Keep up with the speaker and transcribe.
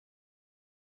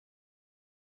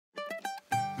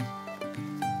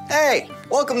Hey,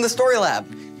 welcome to Story Lab.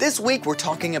 This week we're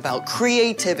talking about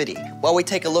creativity while we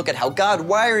take a look at how God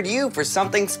wired you for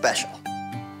something special.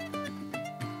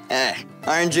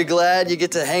 Aren't you glad you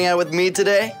get to hang out with me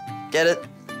today? Get it?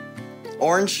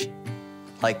 Orange?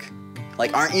 Like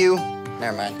aren't you?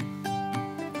 Never mind.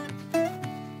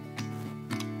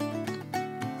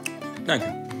 Thank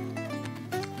you.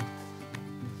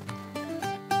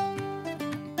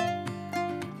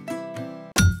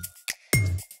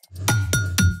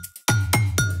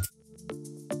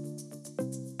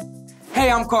 Hey,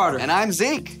 I'm Carter. And I'm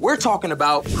Zeke. We're talking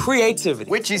about creativity.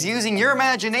 Which is using your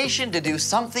imagination to do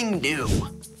something new.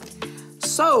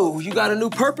 So, you got a new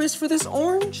purpose for this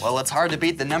orange? Well, it's hard to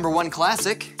beat the #1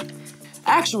 classic.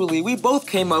 Actually, we both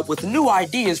came up with new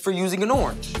ideas for using an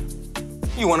orange.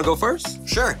 You want to go first?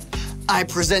 Sure. I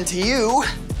present to you,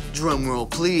 drumroll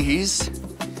please,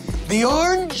 the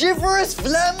Orangiferous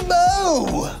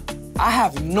Flambeau. I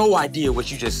have no idea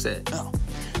what you just said. Oh.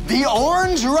 The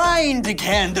Orange Rind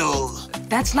Candle.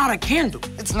 That's not a candle.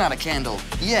 It's not a candle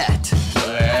yet.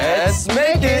 Let's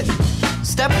make it.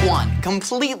 Step 1,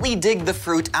 completely dig the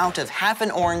fruit out of half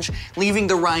an orange, leaving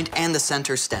the rind and the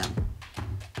center stem.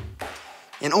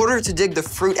 In order to dig the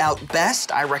fruit out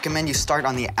best, I recommend you start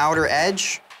on the outer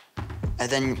edge and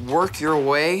then work your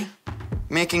way,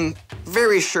 making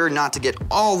very sure not to get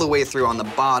all the way through on the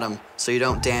bottom so you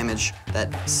don't damage that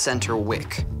center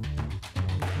wick.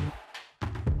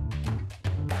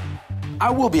 I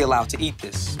will be allowed to eat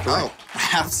this. Oh,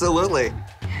 absolutely.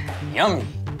 Yummy.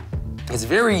 It's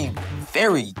very,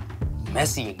 very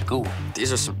messy and gooey.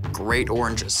 These are some great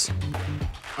oranges.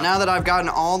 Now that I've gotten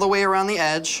all the way around the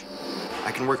edge,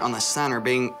 I can work on the center,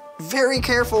 being very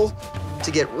careful to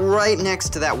get right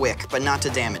next to that wick, but not to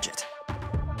damage it.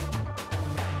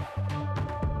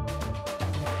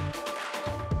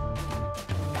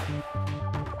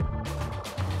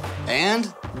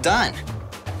 And done.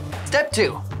 Step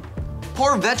 2,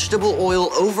 pour vegetable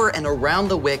oil over and around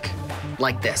the wick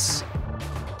like this.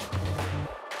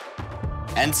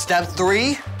 And step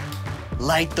 3,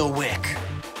 light the wick.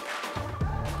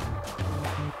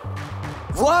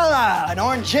 Voila, an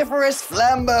Orangiferous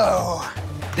Flambeau.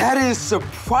 That is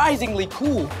surprisingly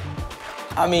cool.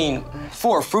 I mean,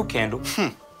 for a fruit candle.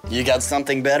 You got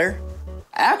something better?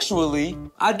 Actually,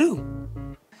 I do.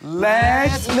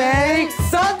 Let's make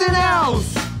something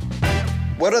else.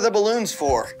 What are the balloons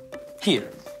for?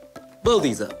 Here, blow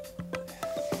these up.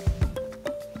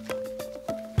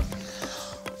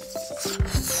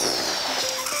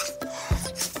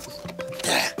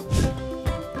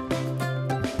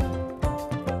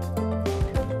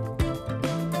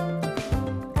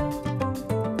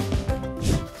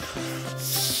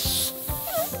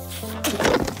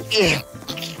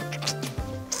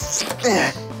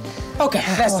 Okay,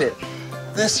 that's it.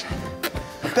 This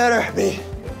better be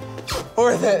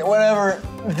worth it, whatever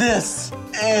this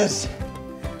is.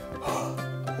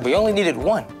 We only needed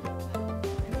one.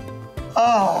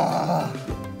 Oh.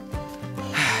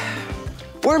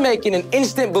 We're making an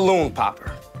instant balloon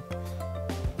popper.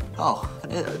 Oh,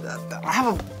 I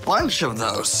have a bunch of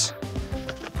those.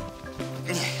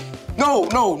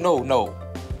 No.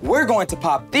 We're going to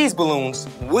pop these balloons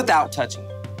without touching.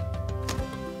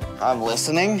 I'm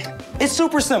listening. It's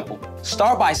super simple.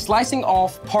 Start by slicing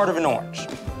off part of an orange,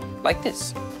 like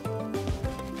this.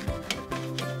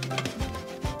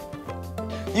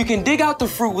 You can dig out the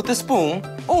fruit with a spoon,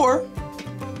 or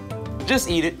just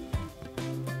eat it.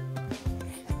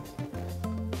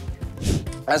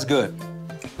 That's good.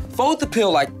 Fold the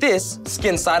peel like this,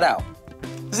 skin side out.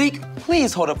 Zeke,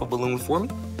 please hold up a balloon for me.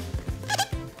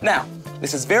 Now,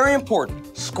 this is very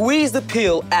important. Squeeze the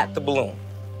peel at the balloon.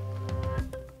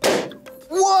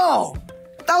 Whoa!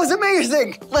 That was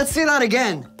amazing! Let's see that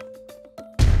again.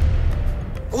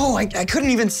 Oh, I couldn't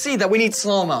even see that. We need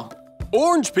slow-mo.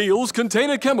 Orange peels contain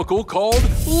a chemical called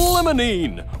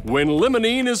limonene. When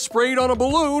limonene is sprayed on a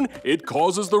balloon, it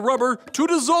causes the rubber to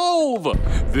dissolve.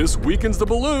 This weakens the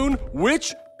balloon,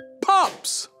 which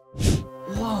pops.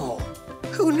 Whoa.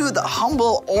 Who knew the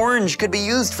humble orange could be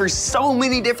used for so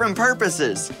many different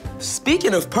purposes?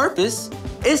 Speaking of purpose,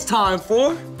 it's time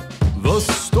for The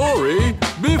story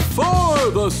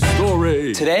before the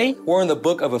story. Today, we're in the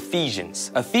book of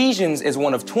Ephesians. Ephesians is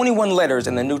one of 21 letters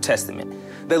in the New Testament.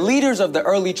 The leaders of the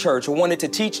early church wanted to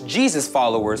teach Jesus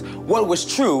followers what was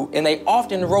true, and they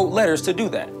often wrote letters to do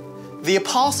that. The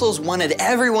apostles wanted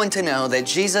everyone to know that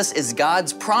Jesus is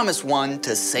God's promised one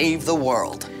to save the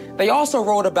world. They also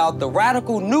wrote about the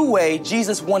radical new way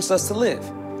Jesus wants us to live.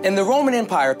 In the Roman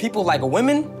Empire, people like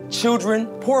women, children,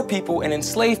 poor people, and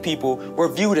enslaved people were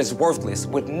viewed as worthless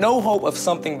with no hope of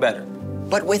something better.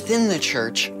 But within the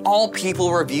church, all people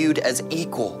were viewed as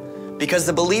equal because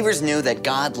the believers knew that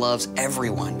God loves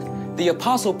everyone. The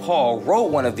Apostle Paul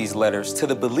wrote one of these letters to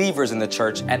the believers in the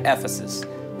church at Ephesus,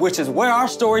 which is where our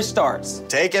story starts.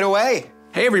 Take it away.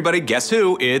 Hey everybody, guess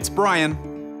who? It's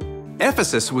Brian.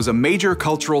 Ephesus was a major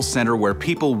cultural center where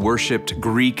people worshipped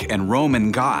Greek and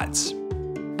Roman gods.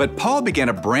 But Paul began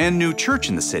a brand new church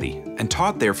in the city and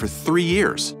taught there for 3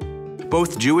 years.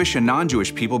 Both Jewish and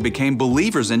non-Jewish people became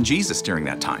believers in Jesus during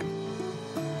that time.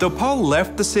 Though Paul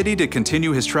left the city to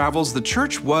continue his travels, the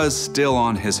church was still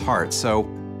on his heart. So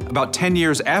about 10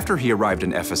 years after he arrived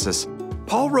in Ephesus,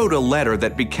 Paul wrote a letter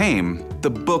that became the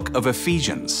book of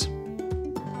Ephesians.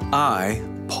 I,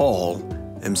 Paul,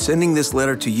 am sending this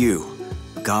letter to you,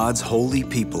 God's holy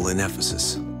people in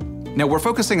Ephesus. Now we're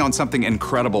focusing on something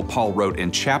incredible Paul wrote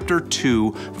in chapter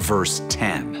 2, verse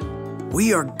 10.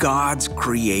 We are God's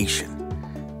creation.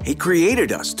 He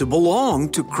created us to belong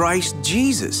to Christ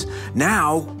Jesus.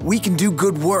 Now we can do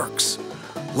good works.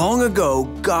 Long ago,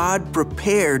 God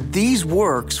prepared these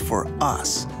works for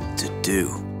us to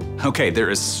do. Okay, there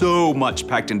is so much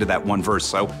packed into that one verse,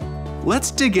 so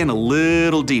let's dig in a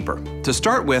little deeper. To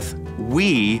start with,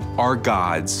 we are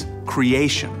God's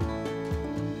creation.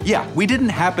 Yeah, we didn't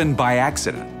happen by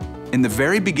accident. In the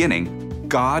very beginning,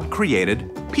 God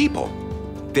created people.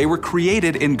 They were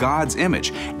created in God's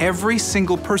image. Every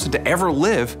single person to ever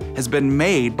live has been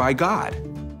made by God.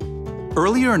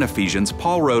 Earlier in Ephesians,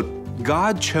 Paul wrote,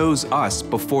 God chose us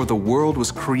before the world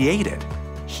was created.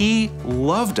 He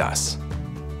loved us.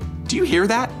 Do you hear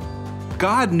that?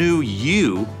 God knew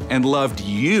you and loved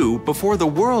you before the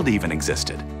world even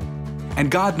existed.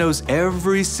 And God knows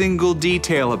every single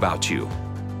detail about you.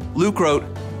 Luke wrote,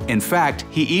 in fact,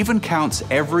 he even counts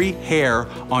every hair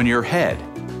on your head.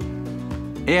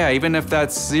 Yeah, even if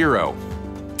that's 0.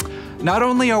 Not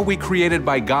only are we created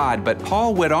by God, but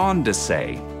Paul went on to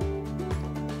say,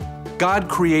 God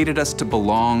created us to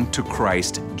belong to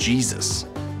Christ Jesus.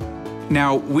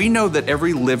 Now, we know that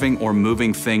every living or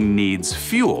moving thing needs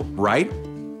fuel, right?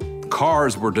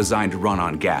 Cars were designed to run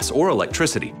on gas or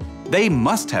electricity. They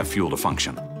must have fuel to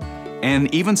function.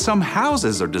 And even some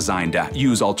houses are designed to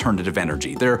use alternative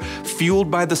energy. They're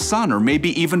fueled by the sun or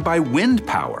maybe even by wind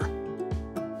power.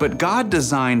 But God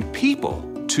designed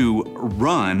people to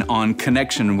run on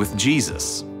connection with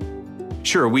Jesus.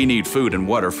 Sure, we need food and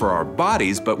water for our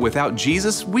bodies, but without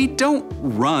Jesus, we don't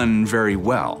run very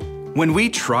well. When we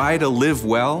try to live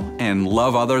well and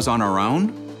love others on our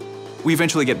own, we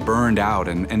eventually get burned out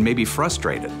and maybe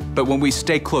frustrated. But when we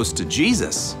stay close to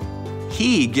Jesus,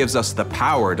 He gives us the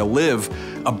power to live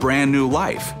a brand new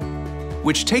life.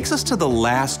 Which takes us to the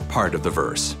last part of the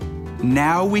verse.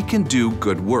 Now we can do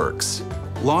good works.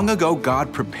 Long ago,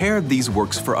 God prepared these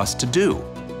works for us to do.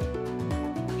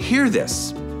 Hear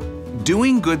this.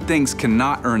 Doing good things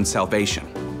cannot earn salvation.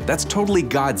 That's totally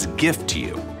God's gift to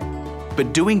you.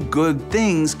 But doing good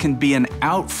things can be an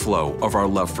outflow of our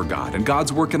love for God and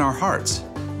God's work in our hearts.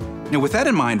 Now, with that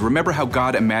in mind, remember how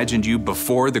God imagined you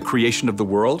before the creation of the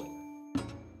world?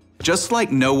 Just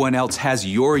like no one else has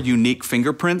your unique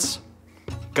fingerprints,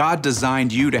 God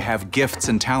designed you to have gifts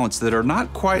and talents that are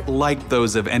not quite like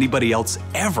those of anybody else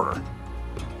ever.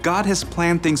 God has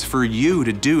planned things for you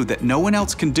to do that no one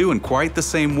else can do in quite the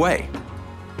same way.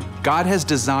 God has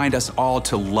designed us all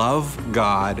to love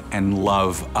God and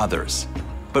love others.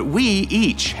 But we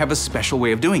each have a special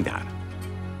way of doing that.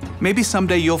 Maybe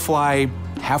someday you'll fly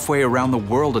halfway around the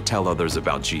world to tell others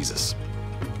about Jesus.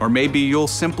 Or maybe you'll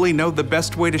simply know the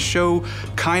best way to show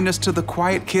kindness to the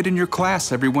quiet kid in your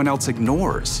class everyone else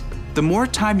ignores. The more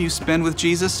time you spend with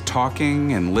Jesus,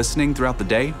 talking and listening throughout the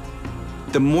day,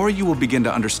 the more you will begin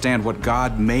to understand what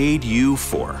God made you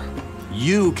for.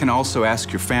 You can also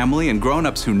ask your family and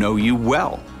grown-ups who know you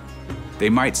well.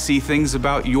 They might see things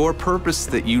about your purpose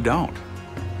that you don't.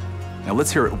 Now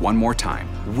let's hear it one more time.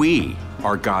 We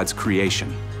are God's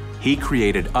creation. He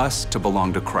created us to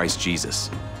belong to Christ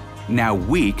Jesus. Now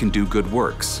we can do good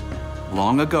works.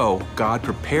 Long ago, God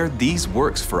prepared these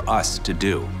works for us to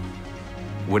do.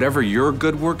 Whatever your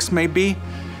good works may be,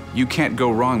 you can't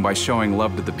go wrong by showing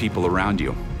love to the people around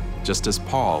you, just as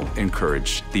Paul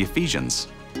encouraged the Ephesians.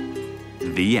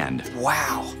 The end.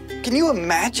 Wow. Can you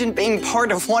imagine being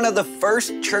part of one of the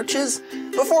first churches?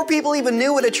 Before people even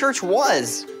knew what a church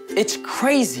was. It's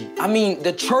crazy. I mean,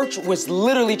 the church was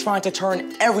literally trying to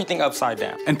turn everything upside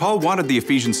down. And Paul wanted the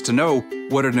Ephesians to know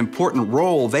what an important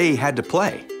role they had to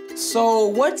play. So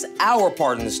what's our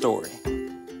part in the story?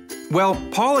 Well,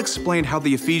 Paul explained how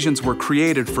the Ephesians were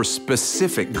created for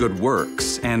specific good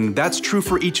works, and that's true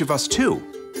for each of us too.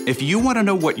 If you want to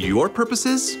know what your purpose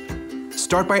is,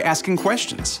 Start by asking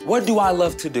questions. What do I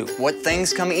love to do? What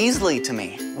things come easily to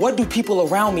me? What do people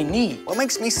around me need? What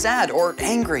makes me sad or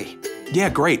angry? Yeah,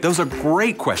 great. Those are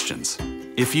great questions.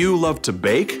 If you love to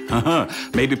bake,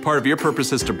 maybe part of your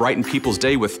purpose is to brighten people's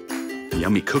day with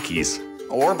yummy cookies.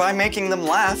 Or by making them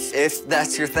laugh, if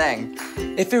that's your thing.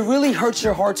 If it really hurts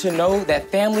your heart to know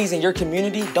that families in your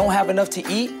community don't have enough to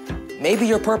eat, maybe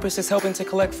your purpose is helping to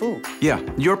collect food. Yeah,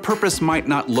 your purpose might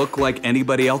not look like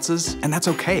anybody else's, and that's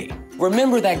okay.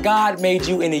 Remember that God made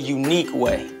you in a unique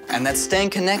way. And that staying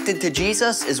connected to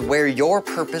Jesus is where your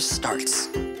purpose starts.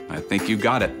 I think you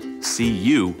got it. See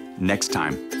you next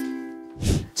time.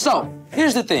 So,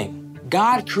 here's the thing.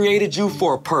 God created you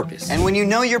for a purpose. And when you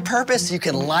know your purpose, you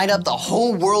can light up the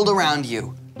whole world around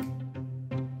you.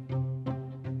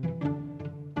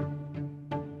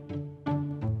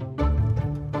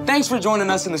 Thanks for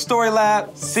joining us in the Story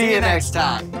Lab. See you next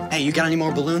time. Hey, you got any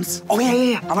more balloons? Oh,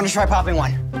 yeah. I'm gonna try popping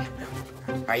one.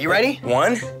 All right, you ready?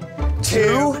 1,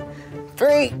 2,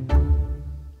 3.